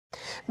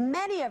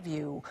Many of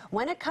you,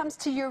 when it comes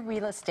to your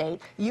real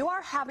estate, you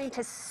are having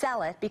to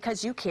sell it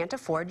because you can't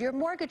afford your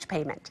mortgage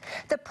payment.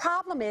 The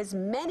problem is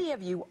many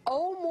of you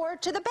owe more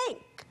to the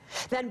bank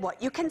than what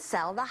you can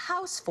sell the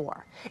house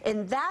for.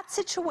 In that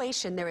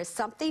situation, there is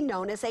something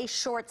known as a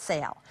short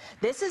sale.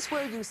 This is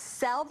where you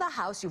sell the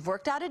house. You've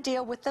worked out a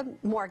deal with the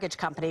mortgage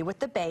company, with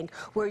the bank,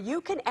 where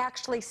you can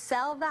actually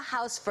sell the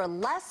house for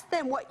less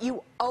than what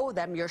you owe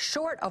them. You're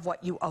short of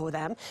what you owe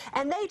them,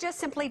 and they just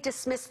simply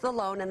dismiss the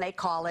loan and they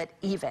call it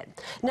even.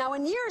 Now,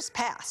 in years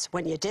past,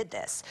 when you did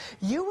this,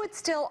 you would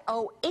still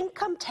owe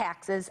income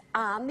taxes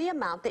on the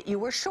amount that you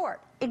were short.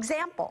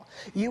 Example,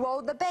 you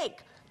owe the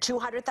bank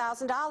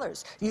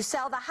 $200,000. You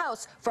sell the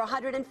house for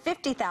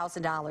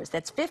 $150,000.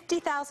 That's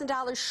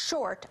 $50,000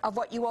 short of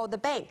what you owe the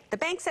bank. The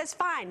bank says,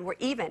 fine, we're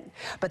even.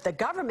 But the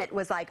government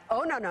was like,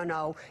 oh, no, no,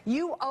 no.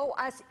 You owe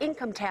us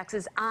income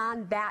taxes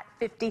on that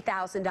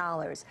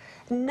 $50,000.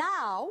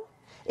 Now,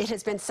 it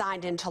has been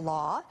signed into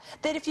law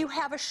that if you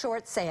have a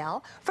short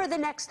sale, for the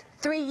next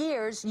 3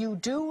 years, you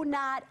do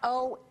not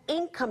owe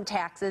income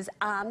taxes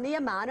on the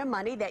amount of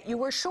money that you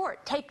were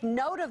short. Take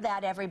note of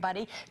that,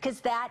 everybody,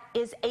 because that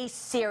is a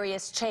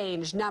serious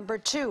change. Number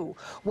two,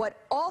 what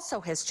also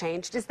has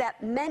changed is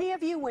that many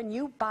of you, when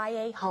you buy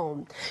a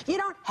home, you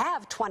don't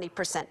have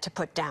 20% to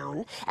put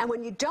down. And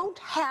when you don't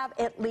have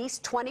at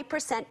least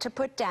 20% to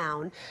put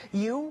down,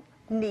 you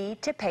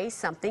need to pay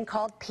something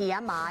called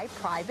PMI,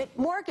 private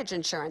mortgage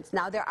insurance.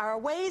 Now, there are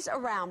ways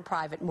around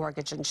private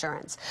mortgage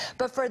insurance,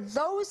 but for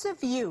those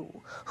of you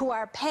who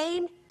are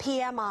paying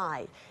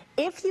PMI,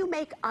 if you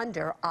make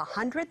under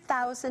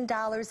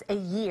 $100,000 a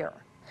year,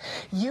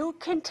 you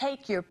can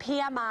take your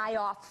PMI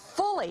off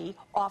fully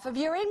off of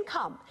your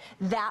income.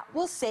 That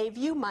will save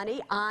you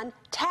money on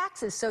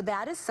taxes, so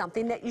that is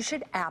something that you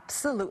should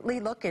absolutely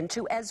look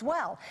into as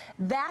well.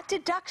 That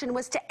deduction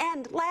was to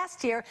end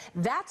last year.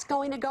 That's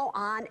going to go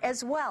on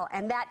as well,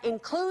 and that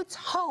includes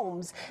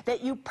homes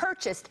that you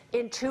purchased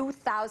in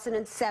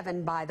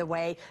 2007, by the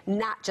way,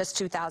 not just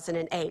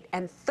 2008.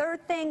 And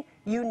third thing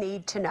you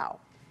need to know,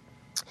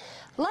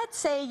 let's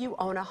say you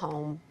own a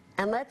home,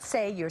 and let's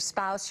say your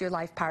spouse, your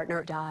life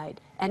partner, died,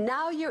 and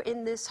now you're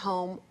in this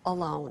home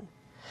alone.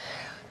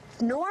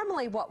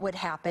 Normally what would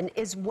happen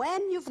is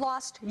when you've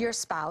lost your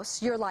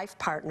spouse, your life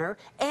partner,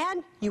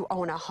 and you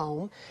own a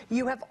home,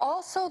 you have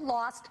also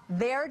lost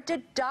their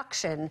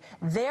deduction,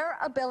 their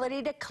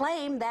ability to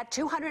claim that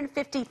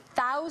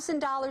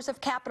 $250,000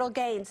 of capital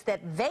gains that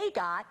they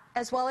got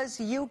as well as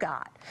you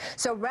got.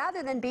 So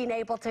rather than being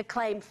able to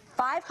claim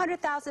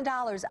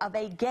 $500,000 of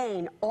a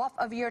gain off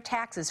of your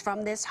taxes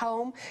from this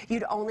home,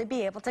 you'd only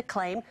be able to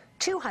claim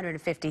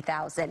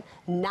 $250,000.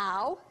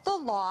 Now the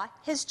law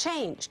has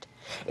changed.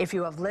 If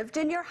you have lived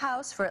in your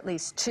house for at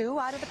least 2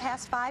 out of the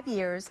past 5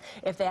 years,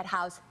 if that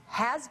house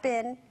has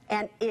been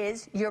and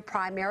is your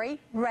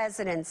primary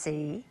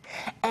residency,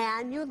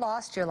 and you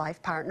lost your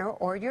life partner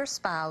or your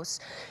spouse,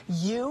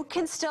 you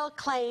can still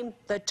claim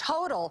the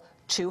total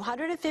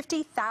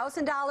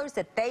 $250,000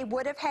 that they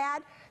would have had.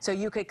 So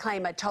you could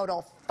claim a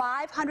total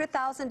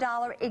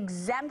 $500,000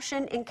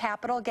 exemption in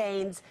capital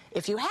gains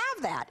if you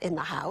have that in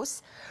the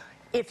house,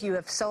 if you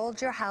have sold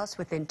your house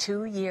within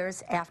 2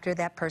 years after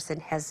that person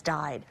has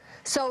died.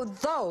 So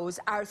those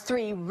are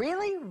 3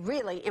 really,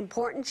 really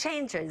important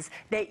changes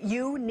that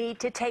you need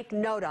to take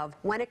note of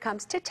when it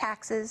comes to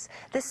taxes,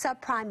 the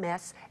subprime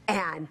mess,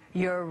 and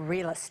your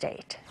real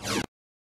estate.